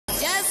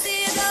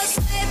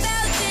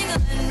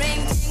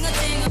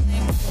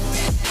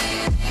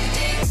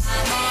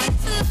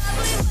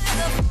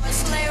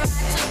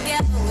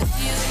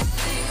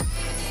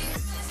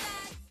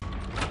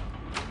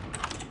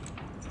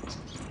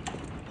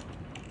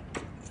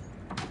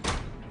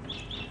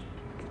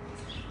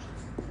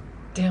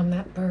Damn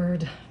that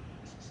bird.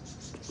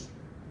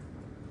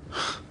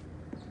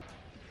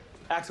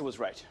 Axel was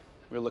right.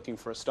 We were looking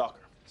for a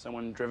stalker,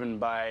 someone driven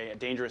by a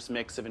dangerous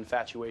mix of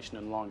infatuation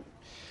and longing.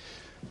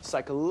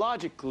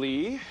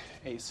 Psychologically,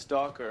 a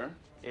stalker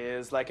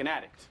is like an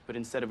addict, but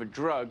instead of a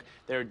drug,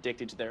 they're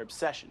addicted to their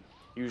obsession,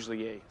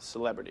 usually a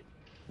celebrity.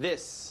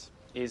 This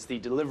is the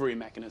delivery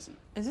mechanism.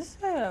 Is this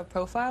a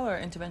profile or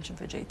intervention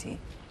for JT?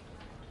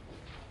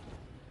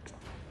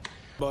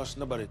 Boss,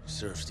 nobody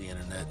surfs the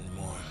internet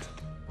anymore.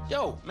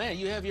 Yo, man,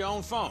 you have your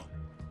own phone.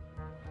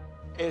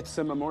 It's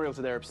a memorial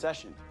to their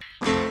obsession.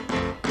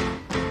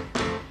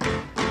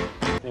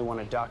 They want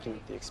to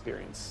document the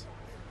experience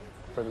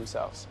for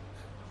themselves.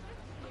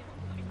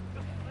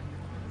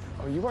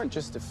 Oh, you weren't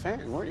just a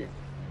fan, were you?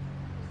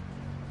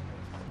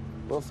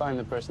 We'll find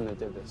the person that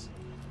did this.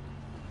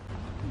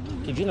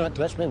 Did you not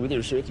touch me with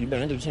your shirt, you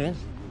burned your chance?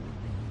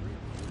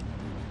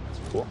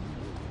 Cool.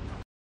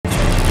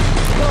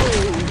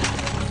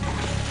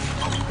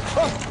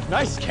 Oh,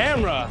 nice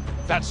camera.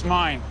 That's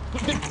mine.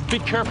 Be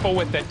careful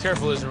with it.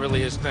 Careful isn't really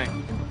his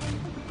thing.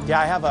 Yeah,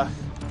 I have a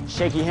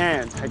shaky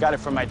hand. I got it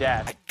from my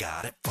dad. I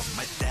got it from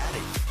my daddy.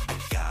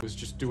 I was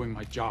just doing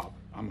my job.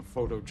 I'm a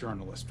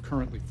photojournalist,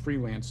 currently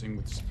freelancing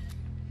with...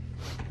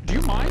 Do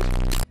you mind?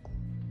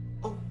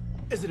 Oh,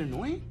 is it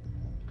annoying?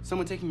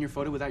 Someone taking your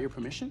photo without your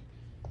permission?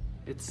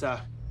 It's,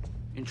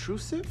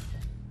 intrusive?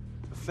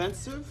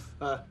 Offensive?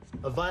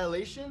 A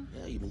violation?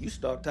 Yeah, you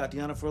stalked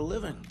Tatiana for a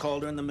living.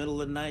 Called her in the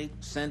middle of the night,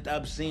 sent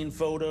obscene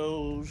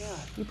photos. Yeah.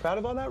 You proud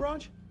of all that,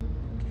 Raj?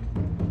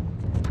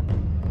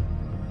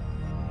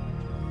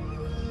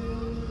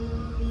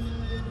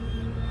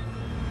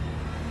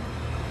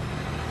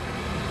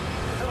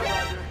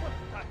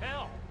 What the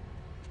hell?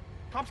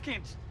 Cops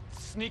can't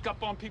sneak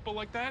up on people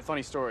like that.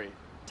 Funny story.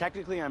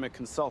 Technically, I'm a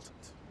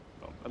consultant.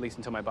 Well, at least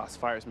until my boss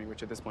fires me,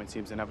 which at this point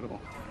seems inevitable.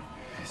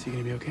 Is he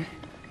gonna be okay?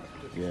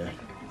 Yeah,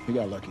 he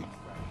got lucky.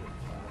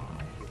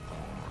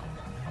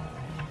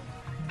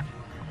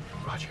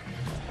 Roger.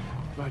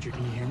 Roger,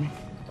 can you hear me?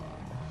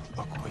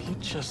 Look, will you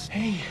just...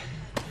 Hey!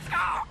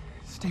 Ah!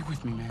 Stay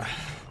with me, man.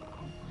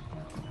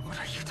 What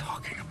are you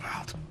talking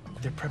about?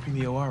 They're prepping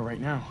the OR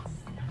right now.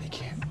 They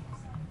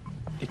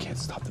can't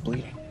stop the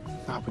bleeding.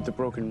 Not with the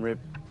broken rib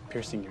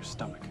piercing your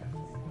stomach.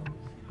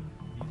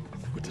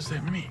 What does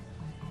that mean?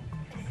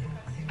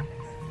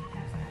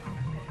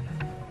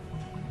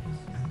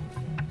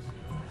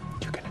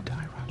 You're gonna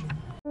die, Roger.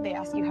 They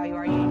ask you how you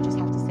are, you just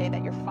have to say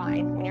that you're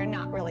fine when you're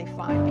not really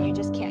fine, but you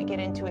just can't get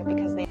into it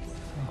because they...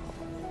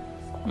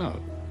 No,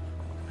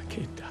 I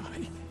can't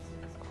die.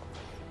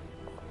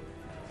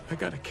 I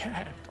got a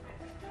cat.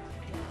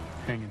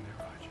 Hang in there,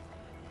 Raj.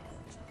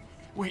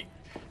 Wait.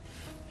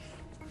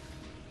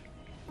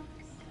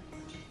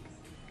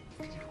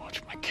 Can you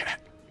watch my cat?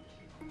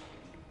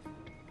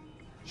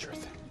 Sure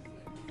thing.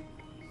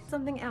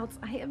 Something else.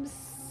 I am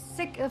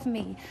sick of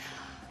me.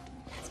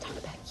 Let's talk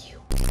about you.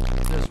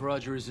 Says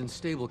Roger is in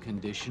stable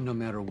condition no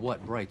matter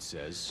what Bright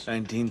says.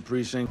 19th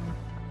precinct.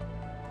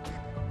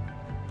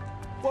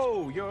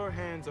 Whoa, your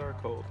hands are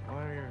cold.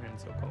 Why are your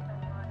hands so cold?